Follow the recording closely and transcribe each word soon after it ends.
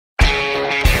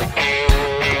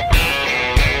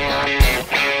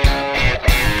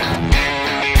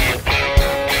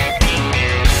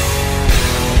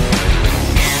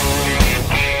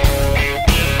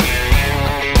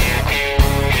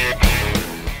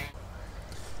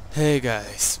Hey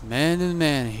guys, Man and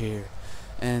Man here,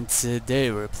 and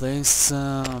today we're playing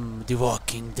some The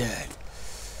Walking Dead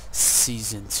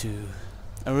Season 2.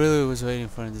 I really was waiting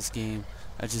for this game.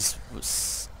 I just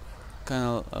was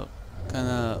kinda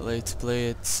late to play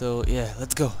it, so yeah,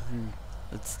 let's go and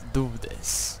let's do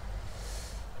this.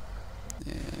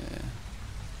 Yeah.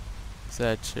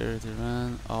 Set chair to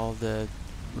run, all that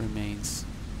remains.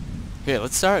 Okay,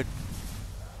 let's start.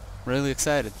 Really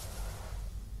excited.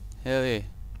 Hell yeah.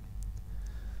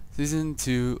 Season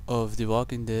 2 of The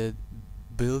Walking Dead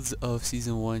builds of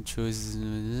Season 1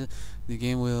 choices. The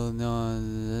game will now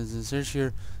search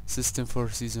your system for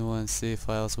Season 1 save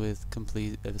files with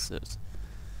complete episodes.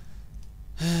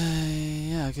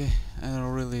 Yeah, okay. I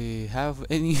don't really have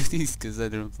any of these because I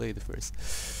didn't play the first.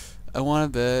 I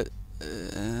want to bet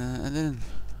and then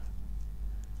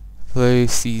play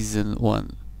Season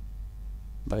 1.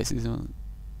 By Season 1.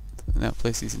 Now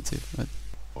play Season 2. But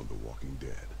On The Walking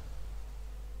Dead.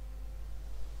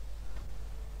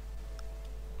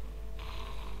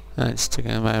 just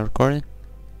checking out my recording.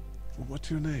 What's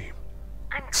your name?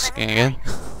 Checking again.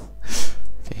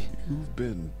 Okay. You've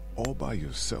been all by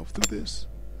yourself through this?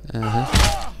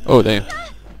 Oh damn.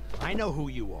 I know who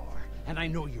you are, and I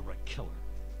know you're a killer.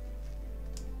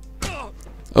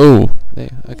 Oh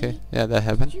damn. Okay. Yeah, that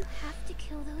happened. Did you have to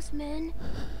kill those men?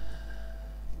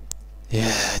 Yeah,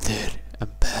 I did. I'm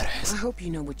I badass. hope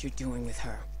you know what you're doing with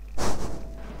her.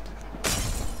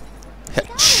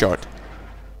 Headshot.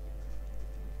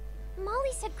 Molly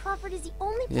said Crawford is the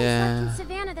only place Yeah. left in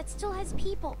Savannah that still has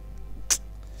people.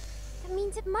 That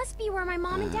means it must be where my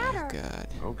mom and dad are. God.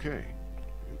 Okay,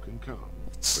 you can come.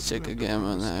 Let's But check you have to again on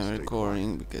promise to that stay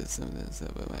recording because of this.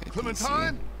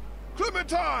 Clementine?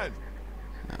 Clementine!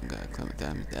 Oh God,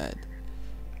 Clementine is dead.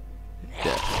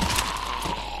 Dead.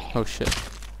 Oh shit.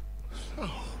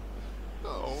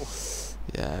 Oh,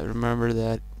 Yeah, I remember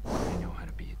that. I know how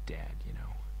to be a dad, you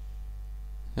know.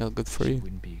 Yeah, good for She you.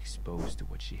 wouldn't be exposed to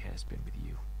what she has been with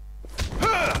you.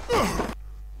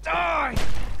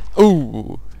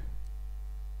 Ooh.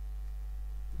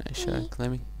 Nice shot, Me.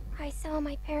 Clemmy. I saw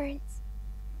my parents.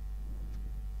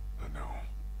 I know.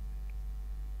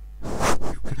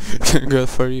 Good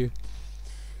for you.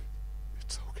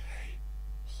 It's okay.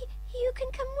 You can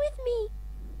come with me.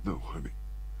 No, honey,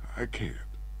 I can't.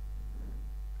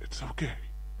 It's okay.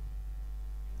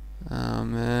 Oh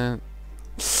man.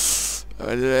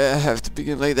 Why did I have to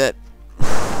begin like that?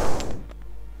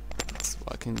 It's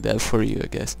Walking Dead for you, I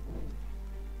guess.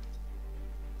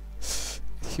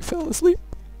 He fell asleep.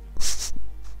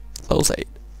 So sad.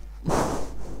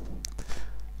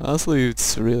 Honestly,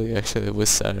 it's really actually was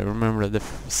sad. I remember the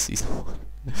first season one.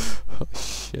 Oh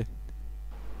shit.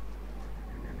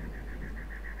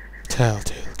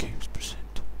 Telltale Games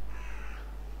present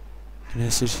in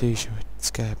association with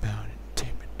Skybound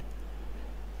Entertainment.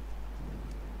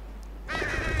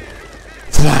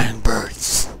 Flying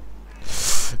birds.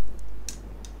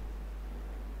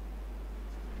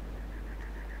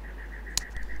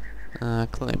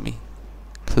 Clemmy.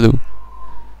 Clue.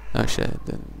 Oh shit,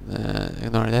 then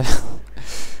ignore that.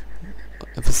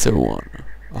 Episode 1.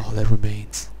 All that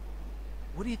remains.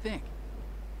 What do you think?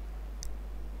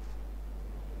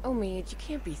 Oh, Mead, you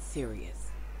can't be serious.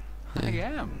 I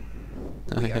am.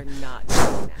 We are not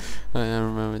doing that. I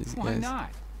don't remember these Why guys. not?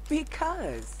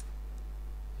 Because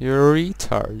You're a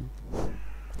retard.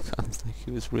 Sounds like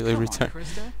he was really Come on, retarded.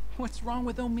 Krista. What's wrong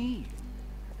with Omid?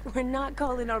 we're not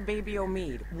calling our baby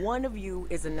Omid. One of you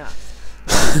is enough.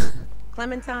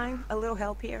 Clementine, a little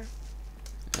help here?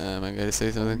 Am I gonna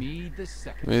say something? Omid the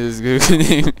second. Maybe this is a good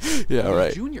name. Yeah,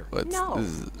 right. Junior. What's No.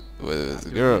 this? What is After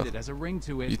a girl? It has a ring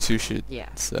to You it. two should Yeah,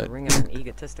 decide. ring of an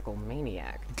egotistical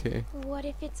maniac. Okay. What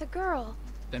if it's a girl?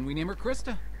 Then we name her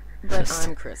Krista. But Krista.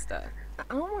 I'm Krista. I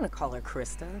don't want to call her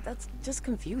Krista. That's just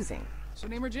confusing. So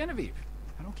name her Genevieve.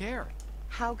 I don't care.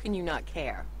 How can you not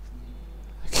care?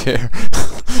 I care.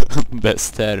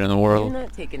 Best dad in the You're world.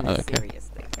 not taking I this don't care.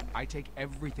 seriously. I take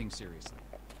everything seriously.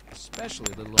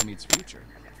 Especially little Omid's future.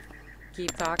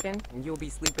 Keep talking, and you'll be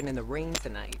sleeping in the rain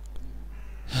tonight.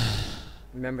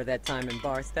 Remember that time in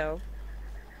Barstow?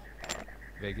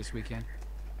 Vegas weekend.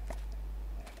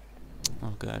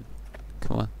 Oh god.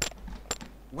 Come on.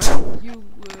 Why don't you,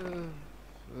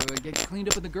 get cleaned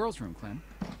up in the girls' room, Clem?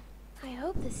 I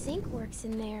hope the sink works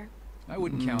in there. I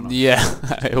wouldn't count on it. Yeah,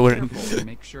 I wouldn't. Careful and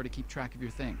make sure to keep track of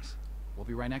your things. We'll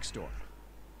be right next door.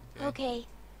 Okay.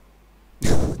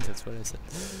 That's what I said.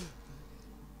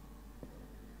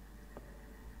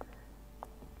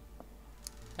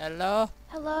 Hello?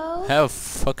 Hello? Have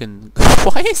fucking.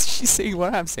 Why is she saying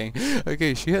what I'm saying?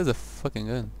 Okay, she has a fucking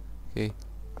gun. Okay.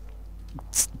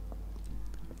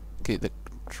 Okay, the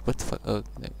What the fuck? Oh,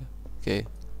 there we go. Okay.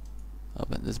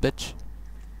 Open this bitch.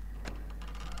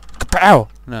 Kapow!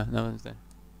 No, no one's there.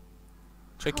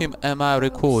 Check him. Am I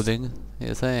recording?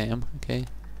 Yes, I am. Okay.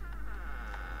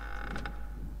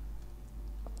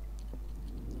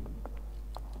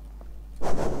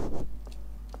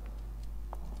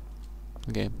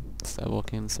 Okay. Stop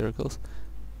walking in circles.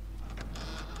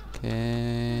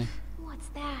 Okay. What's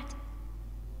that?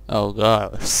 Oh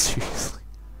god, seriously.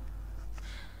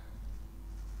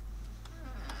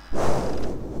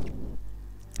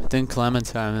 I think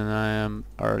Clementine and I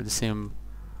are the same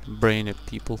brain of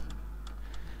people.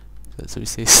 So we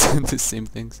say the same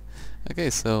things. Okay,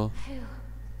 so Phew.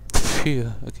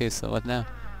 phew. Okay, so what now?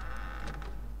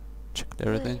 Checked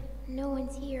everything. Good. No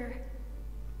one's here.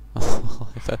 Oh,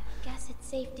 I thought. Guess it's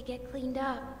safe to get cleaned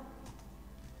up.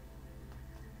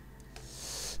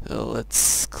 So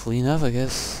let's clean up, I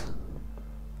guess.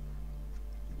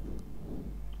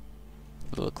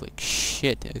 Look like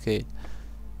shit. Okay.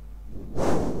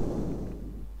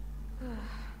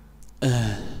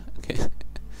 Okay.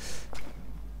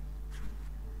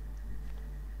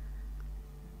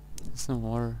 Some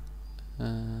water. I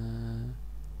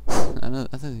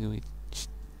think we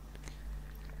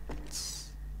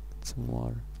some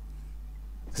water.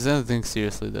 Cause I don't think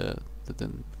seriously that the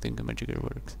thingamajigger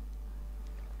works.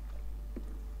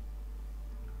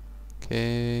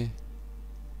 Okay.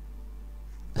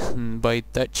 By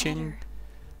touching.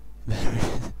 Better.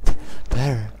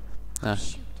 Better. No.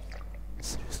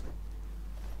 Seriously.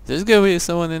 There's gonna be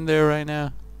someone in there right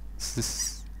now.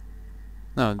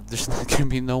 No, there's not gonna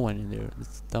be no one in there.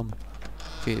 It's dumb.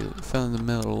 Okay, found the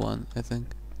middle one, I think.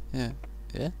 Yeah.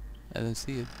 Yeah? I don't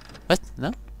see it. What?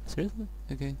 No? Seriously?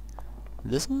 Okay.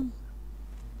 This one?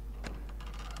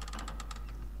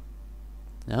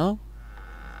 No?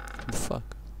 What the fuck?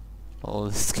 Oh,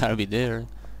 it's gotta be there.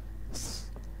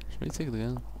 Should we take the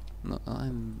gun? No, I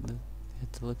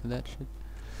had to look at that shit.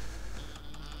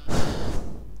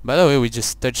 By the way, we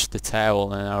just touched the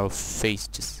towel and our face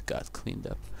just got cleaned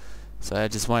up. So I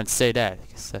just wanted to say that,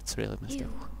 because that's really messed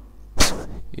Ew. up.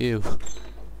 Ew. Oh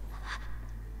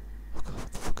god,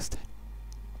 what the fuck is that?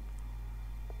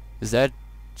 Is that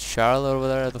Charlotte or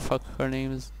whatever the fuck her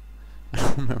name is? I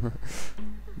don't remember.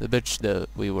 The bitch that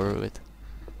we were with.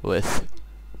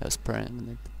 That was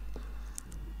pregnant.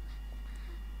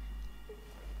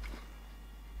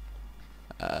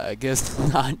 I guess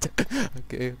not.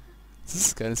 Okay. This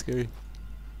is kinda scary.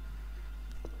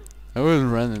 I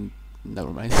wasn't running.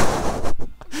 Never mind. I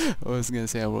was gonna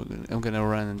say I'm gonna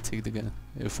run and take the gun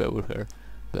if I were her,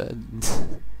 but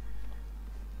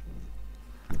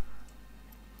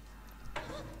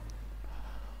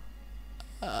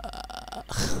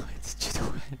what did you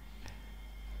do?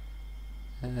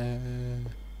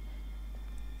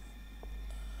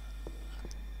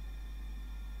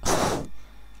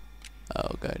 Oh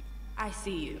god. I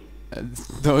see you.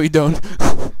 No, you don't.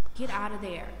 Get out of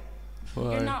there.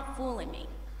 Why? You're not fooling me.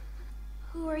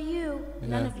 Who are you?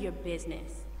 None Yeah. of your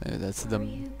business. That's Are dumb.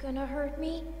 you gonna hurt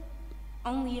me?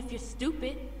 Only if you're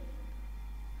stupid.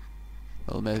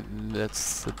 Well,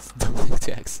 that's a dumb thing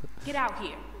to ask. Get out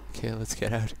here. Okay, let's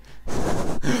get out.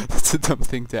 That's a dumb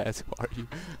thing to ask. Who are you?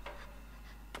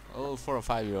 Oh, for a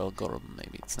 5-year-old girl,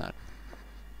 maybe it's not.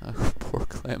 Oh, poor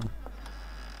Clem.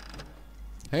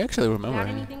 I actually remember Got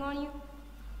her. anything on you?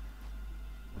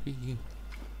 Hee.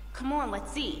 Come on,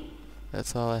 let's see.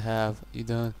 That's all I have. You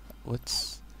don't.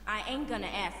 What's I ain't gonna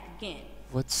ask again.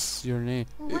 your name?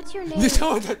 What's your name?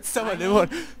 No, that's someone. They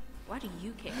want. Why do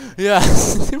you care? Yeah,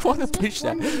 they want to I was pitch just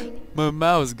that. wondering. My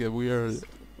mouse get weird. Stupid.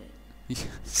 Yeah,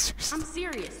 seriously. I'm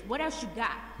serious. What else you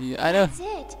got? Yeah, I know. That's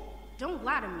it. Don't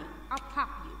lie to me. I'll pop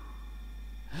you.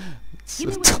 It's Give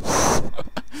me so what you dumb.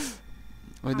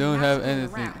 I I'm don't not have screwing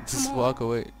anything. around. Just Come walk on.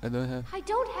 away. I don't have. I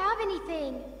don't have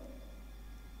anything.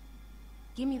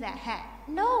 Give me that hat.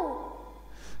 No.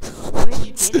 Where'd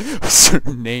you get it? What's your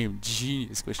name?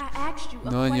 Genius question. I asked you a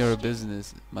Knowing your question.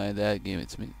 business, my dad gave it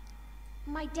to me.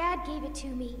 My dad gave it to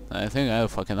me. I think I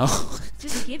fucking know.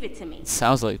 Just give it to me.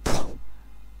 Sounds like. What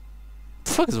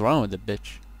the fuck is wrong with the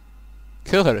bitch?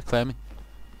 Kill her, Clemmy.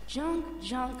 Junk,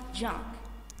 junk, junk.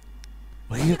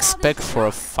 What do you Look at all expect this for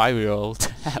a junk. 5-year-old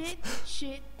to have? Shit,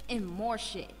 shit, and more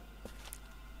shit.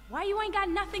 Why you ain't got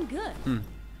nothing good?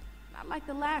 Not like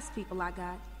the last people I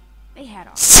got. They had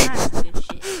all kinds of good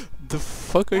shit. The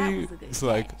fuck are That you? was a good It's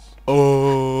like, catch.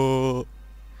 oh,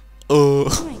 You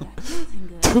ain't got nothing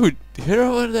good. dude, hit her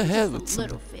over the Just head a with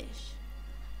little something. fish.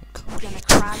 You gonna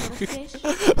cry, little fish?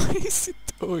 What is he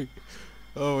doing?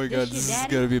 Oh my god, This this your is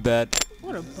daddy? gonna be bad.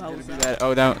 What a bozo. Bad.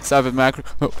 Oh, down. Stop it, macro.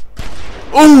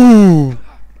 Oh.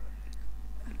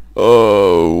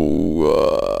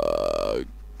 Oh.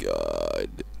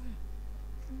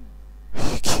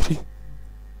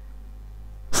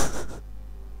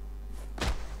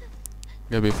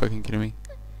 gotta be fucking kidding me.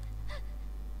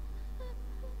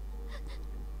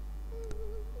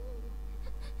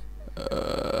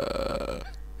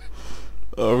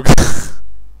 Oh god.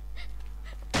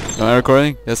 Am I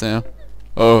recording? Yes I am.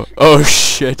 Oh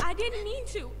shit. I didn't mean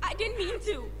to. I didn't mean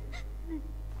to.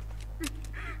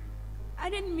 I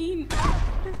didn't mean.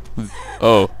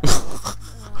 Oh.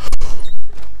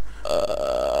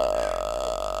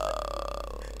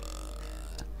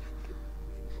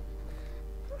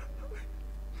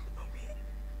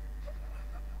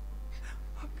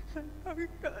 Oh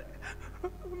God.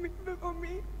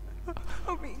 Homie,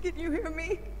 homie, can you hear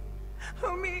me?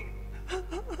 Homie.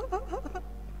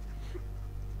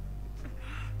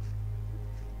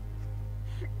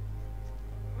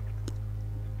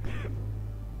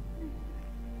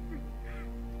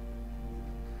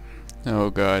 Oh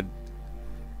god.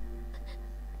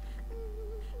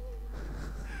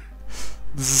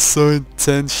 This is so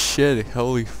intense shit.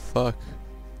 Holy fuck.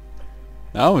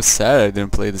 Now I'm sad I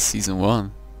didn't play the season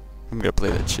 1. I'm gonna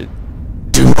play that shit.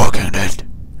 Do fucking it.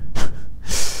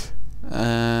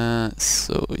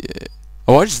 So yeah.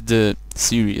 I watched the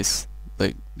series,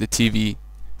 like the TV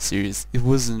series. It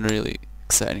wasn't really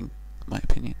exciting, in my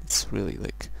opinion. It's really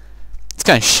like, it's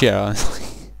kind of shit, honestly.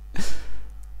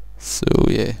 So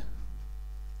yeah.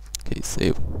 Okay,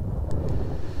 save.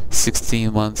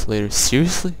 16 months later.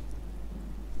 Seriously?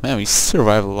 Man, we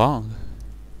survived long.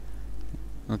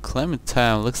 And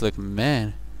Clementine looks like a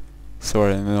man.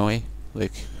 Sort of in a way.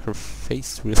 Like, her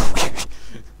face really weird.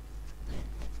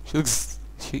 She looks...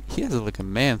 he has like a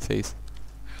man face.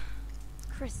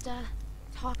 Krista,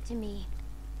 talk to me.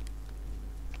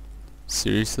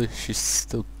 Seriously? She's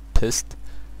still pissed?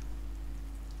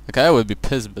 Like, I would be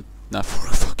pissed, but not for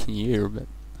a fucking year, but...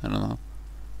 I don't know.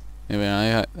 Maybe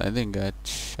I think I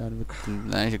shut up.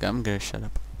 I'm gonna shut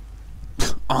up.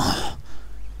 Oh,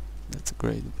 that's a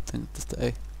great thing to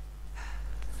say.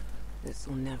 This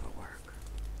will never work.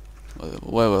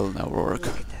 Well, will never work.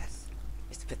 Look at this.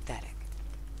 It's pathetic.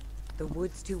 The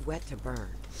wood's too wet to burn.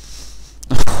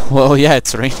 Well, yeah,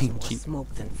 it's raining. More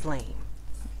smoke than flame.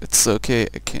 It's okay.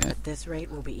 I can't. At this rate,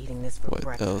 we'll be eating this for What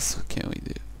breakfast. else can we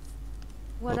do?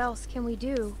 What else can we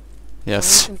do?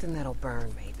 Yes. Find something that'll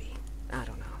burn, maybe. I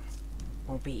don't know.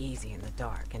 Won't be easy in the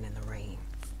dark and in the rain.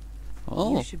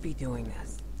 Oh. You should be doing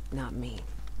this, not me.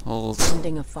 Hold.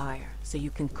 Tending a fire so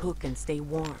you can cook and stay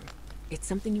warm. It's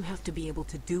something you have to be able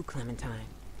to do, Clementine.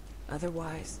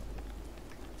 Otherwise...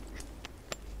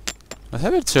 What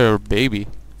happened to her baby?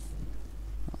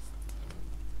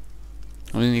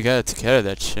 I mean, you gotta take care of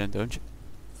that shit, don't you?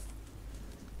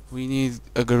 We need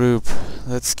a group.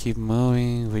 Let's keep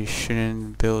moving. We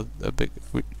shouldn't build a big...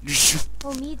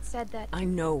 Omid said that. I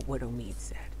know what Omid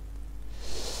said.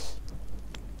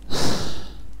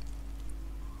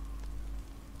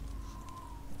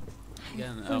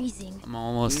 Again, Freezing. I'm You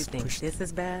almost think pushed. this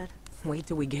is bad? Wait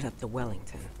till we get up to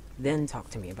Wellington. Then talk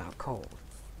to me about cold.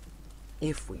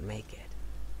 If we make it.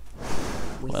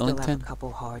 We still have Wellington? a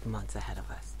couple hard months ahead of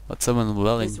us. What's up in This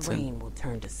Wellington? rain will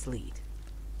turn to sleet.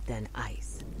 Then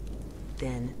ice.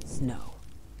 Then snow.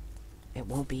 It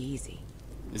won't be easy.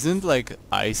 Isn't like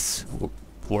ice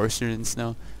worse than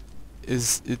snow?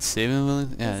 Is it safe in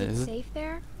Wellington? Yeah, Is it is it? safe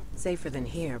there? Safer than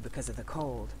here because of the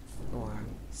cold. Or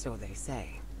so they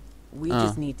say. We Ah.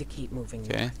 just need to keep moving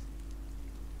Okay.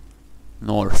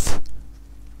 north. North.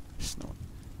 Just north.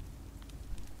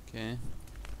 Okay.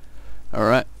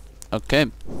 Alright.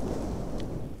 Okay.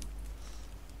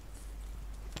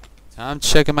 I'm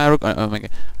checking my oh my god.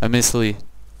 I miss Lee.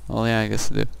 Oh yeah, I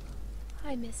guess I do.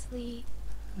 Hi, Miss Lee.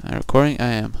 Am I recording?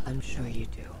 I am. I'm sure you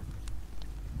do.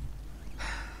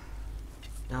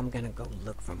 I'm gonna go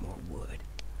look for more wood.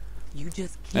 You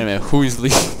just keep... Wait a minute, who is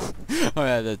Lee? Oh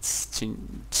yeah, that's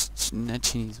not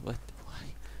Chinese. What?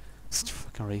 Why? Such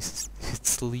fucking racist.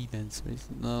 It's Lee then. It's racist.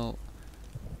 No.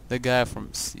 The guy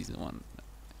from season 1.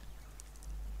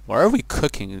 Why are we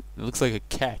cooking? It looks like a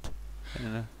cat. I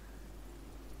don't know.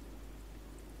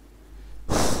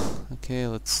 Okay,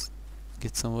 let's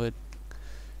get some wood.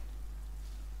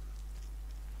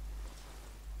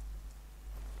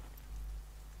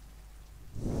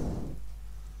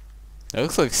 That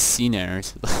looks like scene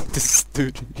errors. Like this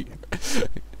dude here.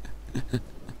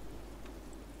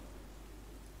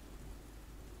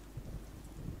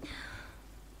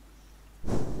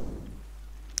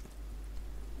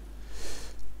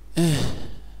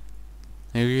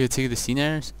 Maybe we could take the scene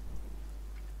errors?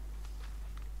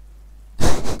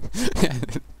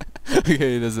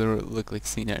 Okay, it doesn't look like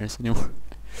scene errors anymore.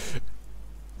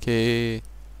 Okay.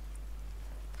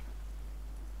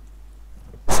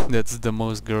 That's the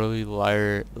most girly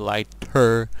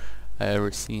lighter I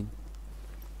ever seen.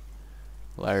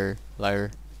 Lighter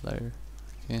Liar. Liar.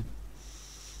 Okay.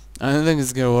 I don't think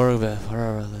it's gonna work, but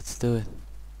whatever, let's do it.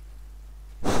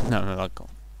 No, I'm not going.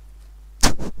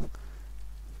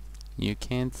 You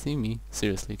can't see me.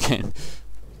 Seriously, you can't.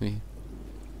 Me.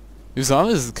 If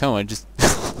zombies come, I just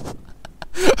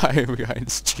hide behind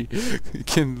this tree. You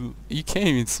can't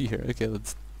even see her. Okay,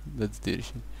 let's do this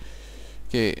shit.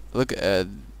 Okay, look at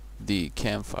the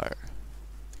campfire,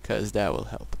 because that will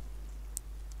help.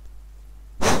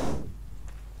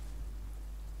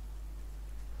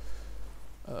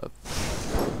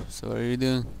 So what are you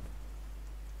doing?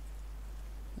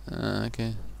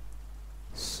 Okay.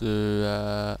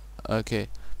 So okay.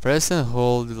 Press and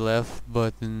hold the left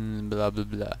button. Blah blah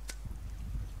blah.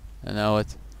 And now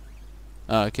what?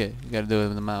 Oh, okay. You gotta do it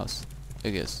with the mouse. I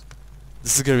guess.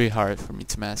 This is gonna be hard for me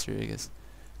to master. I guess.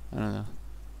 I don't know.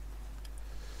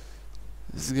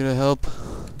 This is gonna help.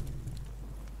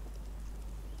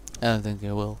 I don't think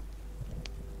it will.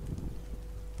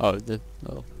 Oh, it did.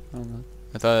 Oh, I don't know.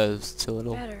 I thought it was too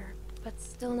little. Better, but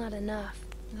still not enough.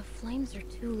 The flames are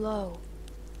too low.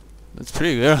 That's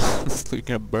pretty good. We're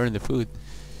gonna burn the food.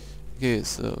 Okay,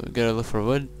 so we gotta look for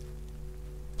wood.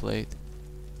 Plate.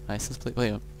 License plate.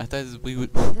 Wait, I thought we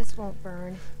would. This won't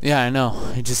burn. Yeah, I know.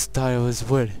 I just thought it was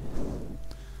wood.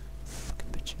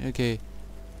 Fucking bitch. Okay.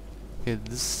 Okay,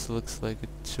 this looks like it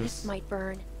should. This might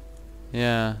burn.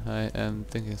 Yeah, I am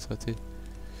thinking so too.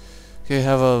 Okay,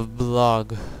 have a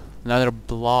blog. Another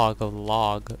blog, a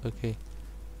log. Okay.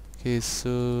 Okay, so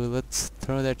let's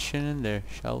throw that shit in there,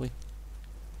 shall we?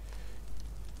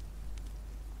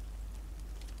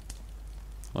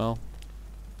 Well,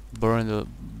 burn the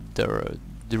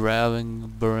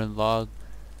derailing, burn log.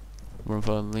 Burn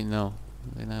for no,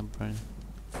 they're not burn.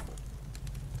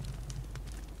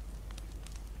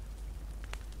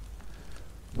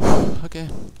 Okay.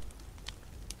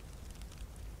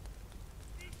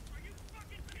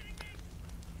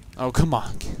 Oh, come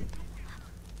on.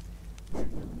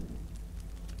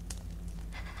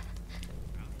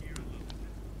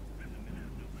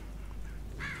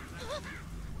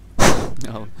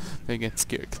 No, they get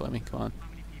scared, Clemmy, come on.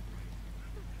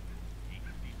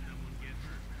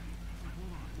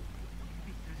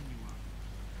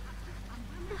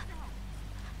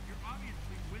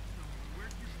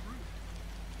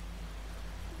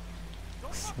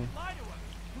 So.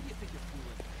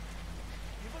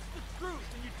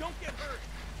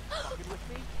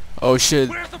 Oh shit,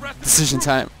 decision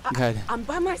time. God. I'm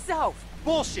by myself.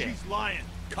 Bullshit. She's lying.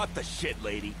 Cut the shit,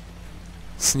 lady.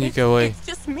 Sneak away. It's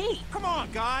just me. Come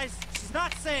on, guys. She's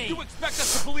not sane. You expect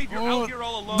us to believe you're out here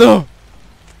all alone? No.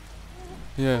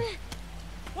 Yeah.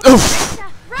 Oof.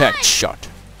 Headshot.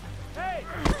 Hey.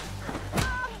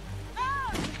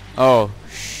 Oh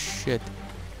shit.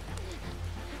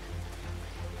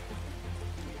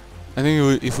 I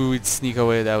think if we would sneak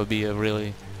away, that would be a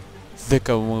really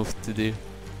thicko move to do.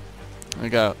 I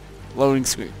got loading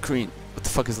screen. What the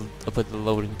fuck is up with the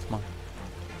loading? Come on.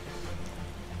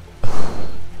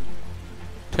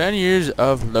 10 years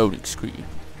of loading screen.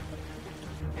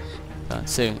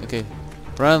 Saving. Okay.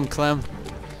 Run, Clem.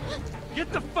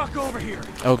 Get the fuck over here.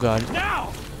 Oh god.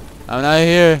 Now. I'm not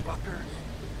here. Fucker.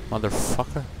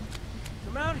 Motherfucker.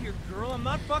 Come out here, girl. I'm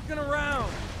not fucking around.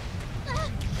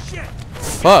 Shit.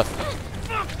 Fuck.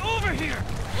 Fuck over here.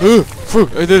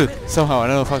 Fuck. I did it. Somehow. I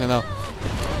don't fucking know.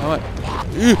 What?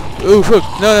 Oh fuck.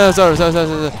 No, sorry.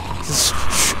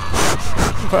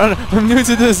 I'm new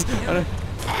to this.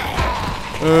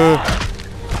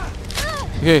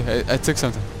 Okay, I took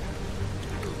something.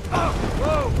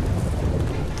 Whoa.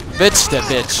 Bitch, that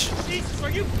bitch. Jesus,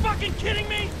 are you fucking kidding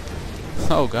me?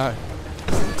 Oh god.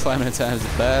 Climbing time is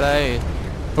a bad idea.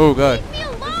 Oh god. Leave me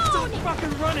Stop alone!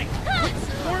 fucking running. Quit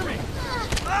squirming.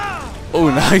 Ah. Oh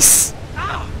nice.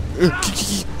 Ow.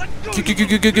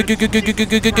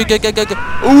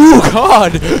 Oh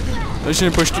god. I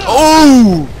shouldn't push.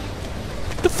 Oh.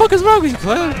 What the fuck is wrong with you,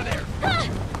 Clem?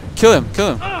 Kill him.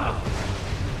 Ow,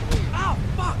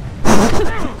 fuck.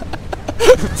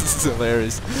 This is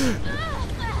hilarious.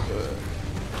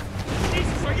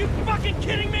 Jesus, are you fucking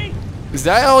kidding me? Is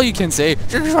that all you can say?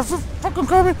 Fucking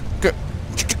Carmen.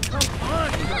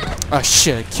 Oh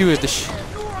shit! I queued the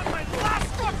You were on my last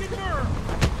fucking nerve.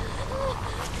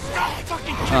 Stop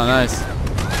fucking kicking. Oh nice.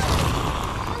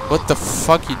 What the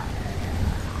fuck you?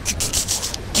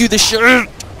 Cue the shit.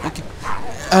 Okay.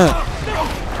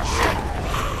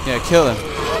 Yeah, kill him.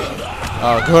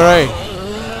 Oh, great.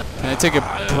 Can I take a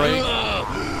break?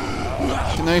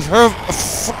 Can I have a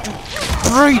fucking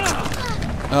break?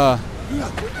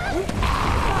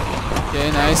 Okay,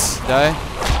 nice. Die.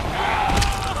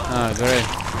 Oh, great.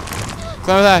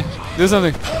 Climb die. Do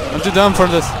something. I'm too dumb for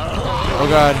this. Oh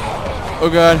god. Oh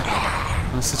god.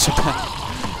 I'm such a bad.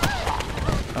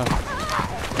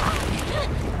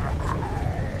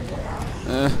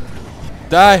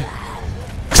 Die!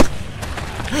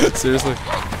 Seriously.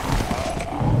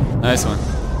 Nice one.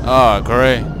 Oh,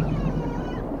 great.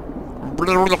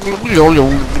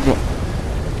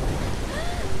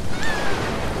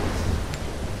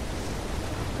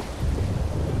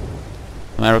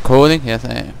 Am I recording? Yes,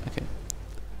 I am. Okay.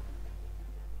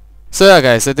 So yeah,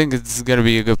 guys, I think it's gonna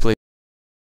be a good play.